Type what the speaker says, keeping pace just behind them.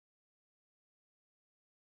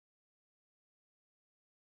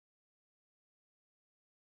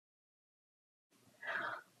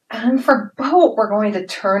And for boat, we're going to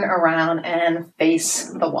turn around and face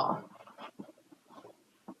the wall.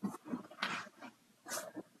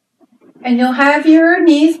 And you'll have your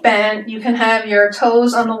knees bent. You can have your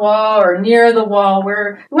toes on the wall or near the wall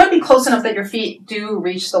where you want to be close enough that your feet do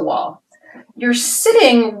reach the wall. You're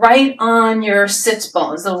sitting right on your sits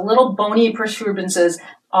bones, those little bony protuberances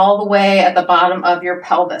all the way at the bottom of your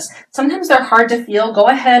pelvis. Sometimes they're hard to feel. Go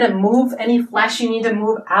ahead and move any flesh you need to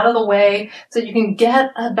move out of the way so you can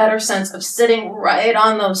get a better sense of sitting right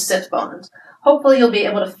on those sits bones. Hopefully you'll be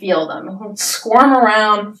able to feel them. Squirm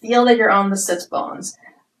around, feel that you're on the sits bones.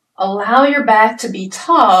 Allow your back to be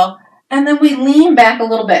tall, and then we lean back a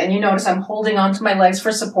little bit. And you notice I'm holding onto my legs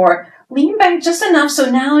for support. Lean back just enough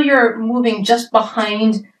so now you're moving just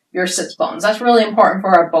behind your sits bones. That's really important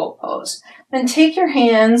for our boat pose. Then take your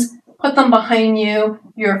hands, put them behind you.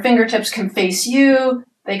 Your fingertips can face you.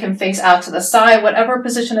 They can face out to the side. Whatever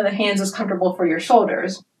position of the hands is comfortable for your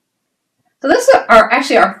shoulders. So this is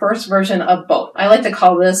actually our first version of boat. I like to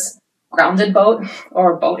call this grounded boat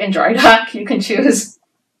or boat in dry dock. You can choose.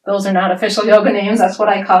 Those are not official yoga names. That's what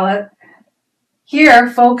I call it. Here,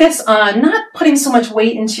 focus on not putting so much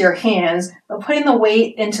weight into your hands, but putting the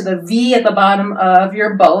weight into the V at the bottom of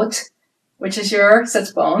your boat, which is your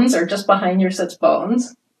sits bones, or just behind your sits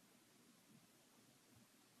bones.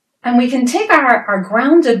 And we can take our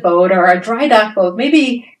grounded boat or our dry dock boat,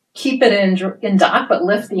 maybe keep it in dock, but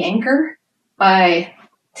lift the anchor by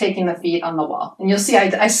taking the feet on the wall. And you'll see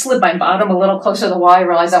I slid my bottom a little closer to the wall. I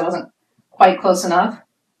realized I wasn't quite close enough.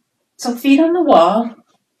 So feet on the wall.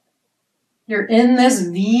 You're in this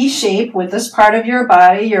V shape with this part of your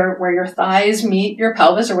body where your thighs meet your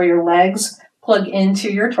pelvis or where your legs plug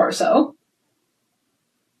into your torso.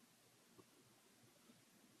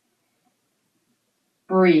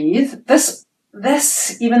 Breathe. This,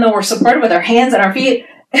 even though we're supported with our hands and our feet,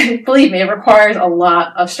 believe me, it requires a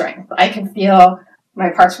lot of strength. I can feel my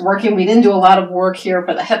parts working. We didn't do a lot of work here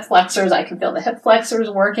for the hip flexors. I can feel the hip flexors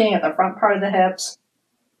working at the front part of the hips.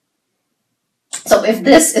 So if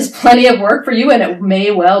this is plenty of work for you, and it may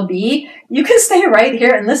well be, you can stay right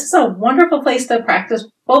here. And this is a wonderful place to practice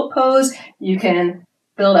boat pose. You can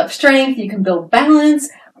build up strength. You can build balance.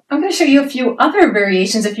 I'm going to show you a few other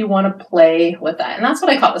variations if you want to play with that. And that's what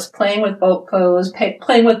I call this, playing with boat pose,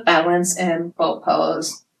 playing with balance and boat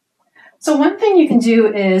pose. So one thing you can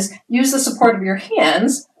do is use the support of your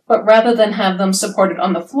hands, but rather than have them supported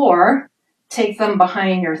on the floor, take them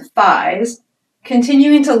behind your thighs,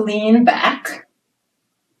 continuing to lean back.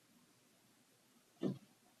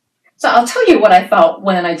 So I'll tell you what I felt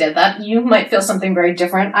when I did that. You might feel something very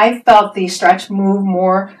different. I felt the stretch move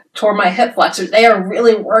more toward my hip flexors. They are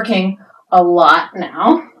really working a lot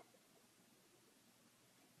now.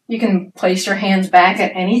 You can place your hands back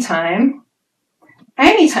at any time.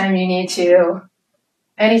 Anytime you need to.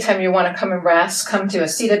 Anytime you want to come and rest, come to a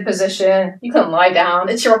seated position. You can lie down.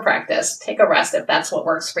 It's your practice. Take a rest if that's what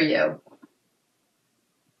works for you.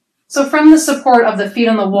 So from the support of the feet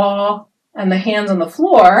on the wall and the hands on the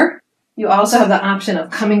floor, you also have the option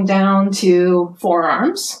of coming down to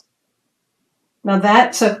forearms. Now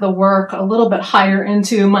that took the work a little bit higher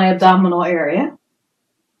into my abdominal area.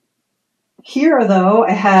 Here, though,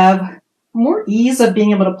 I have more ease of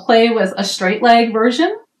being able to play with a straight leg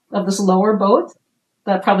version of this lower boat.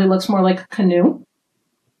 That probably looks more like a canoe.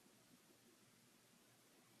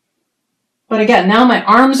 But again, now my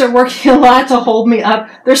arms are working a lot to hold me up.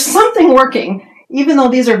 There's something working. Even though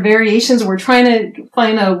these are variations, we're trying to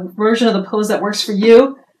find a version of the pose that works for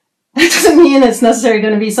you. That doesn't mean it's necessarily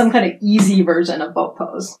going to be some kind of easy version of boat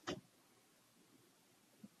pose.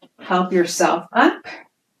 Help yourself up.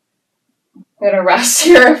 I'm going to rest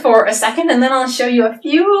here for a second, and then I'll show you a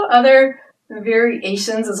few other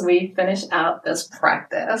variations as we finish out this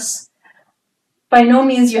practice. By no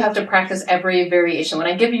means you have to practice every variation. When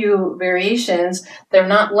I give you variations, they're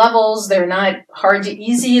not levels, they're not hard to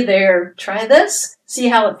easy, they're try this, see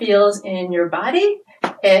how it feels in your body.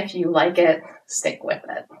 If you like it, stick with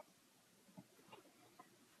it.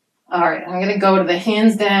 All right, I'm gonna go to the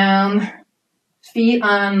hands down, feet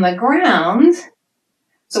on the ground.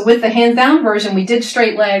 So with the hands down version, we did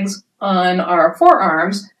straight legs on our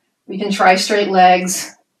forearms. We can try straight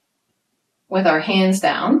legs with our hands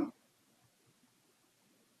down.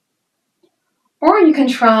 Or you can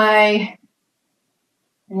try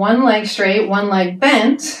one leg straight, one leg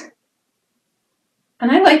bent. And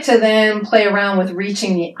I like to then play around with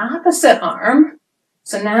reaching the opposite arm.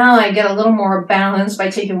 So now I get a little more balance by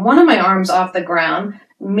taking one of my arms off the ground.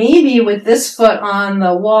 Maybe with this foot on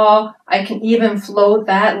the wall, I can even float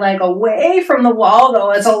that leg away from the wall, though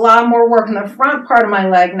it's a lot more work in the front part of my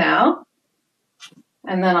leg now.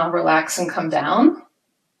 And then I'll relax and come down.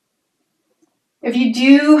 If you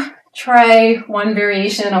do try one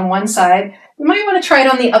variation on one side, you might want to try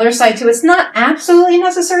it on the other side too. It's not absolutely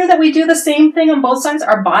necessary that we do the same thing on both sides.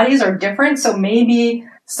 Our bodies are different, so maybe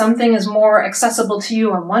something is more accessible to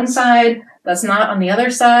you on one side that's not on the other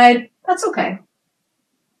side. That's okay.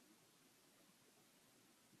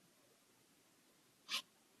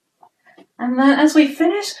 And then as we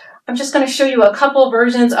finish, I'm just going to show you a couple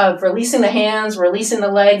versions of releasing the hands, releasing the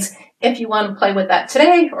legs, if you want to play with that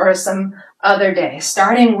today or some other day.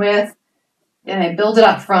 Starting with, and I build it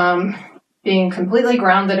up from being completely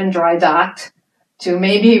grounded and dry docked to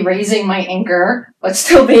maybe raising my anchor, but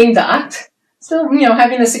still being docked. Still,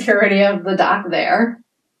 having the security of the dock there.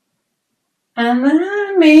 And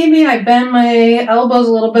then maybe I bend my elbows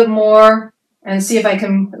a little bit more and see if I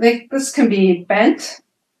can, this can be bent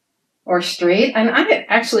or straight. And I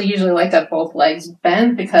actually usually like to have both legs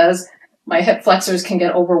bent because my hip flexors can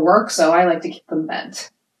get overworked, so I like to keep them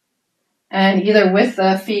bent. And either with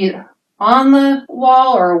the feet on the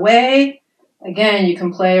wall or away, again, you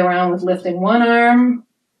can play around with lifting one arm,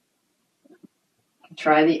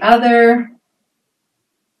 try the other.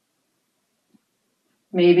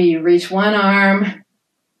 Maybe you reach one arm,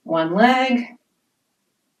 one leg,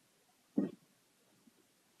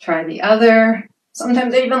 try the other.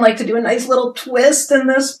 Sometimes I even like to do a nice little twist in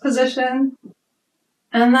this position.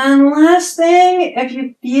 And then last thing, if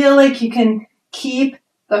you feel like you can keep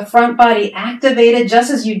the front body activated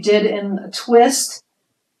just as you did in a twist,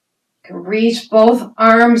 you can reach both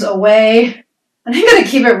arms away. And I'm going to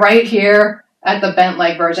keep it right here at the bent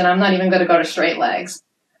leg version. I'm not even going to go to straight legs.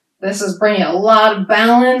 This is bringing a lot of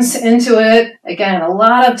balance into it. Again, a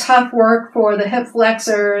lot of tough work for the hip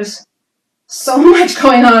flexors. So much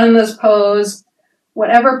going on in this pose.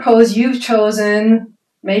 Whatever pose you've chosen,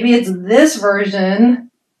 maybe it's this version.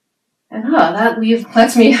 And that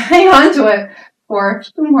lets me hang on to it for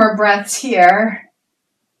 2 more breaths here.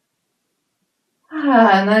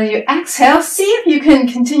 And then you exhale. See if you can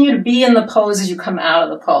continue to be in the pose as you come out of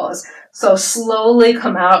the pose. So slowly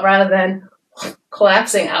come out rather than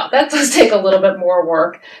collapsing out. That does take a little bit more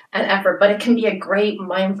work and effort, but it can be a great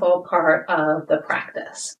mindful part of the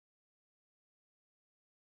practice.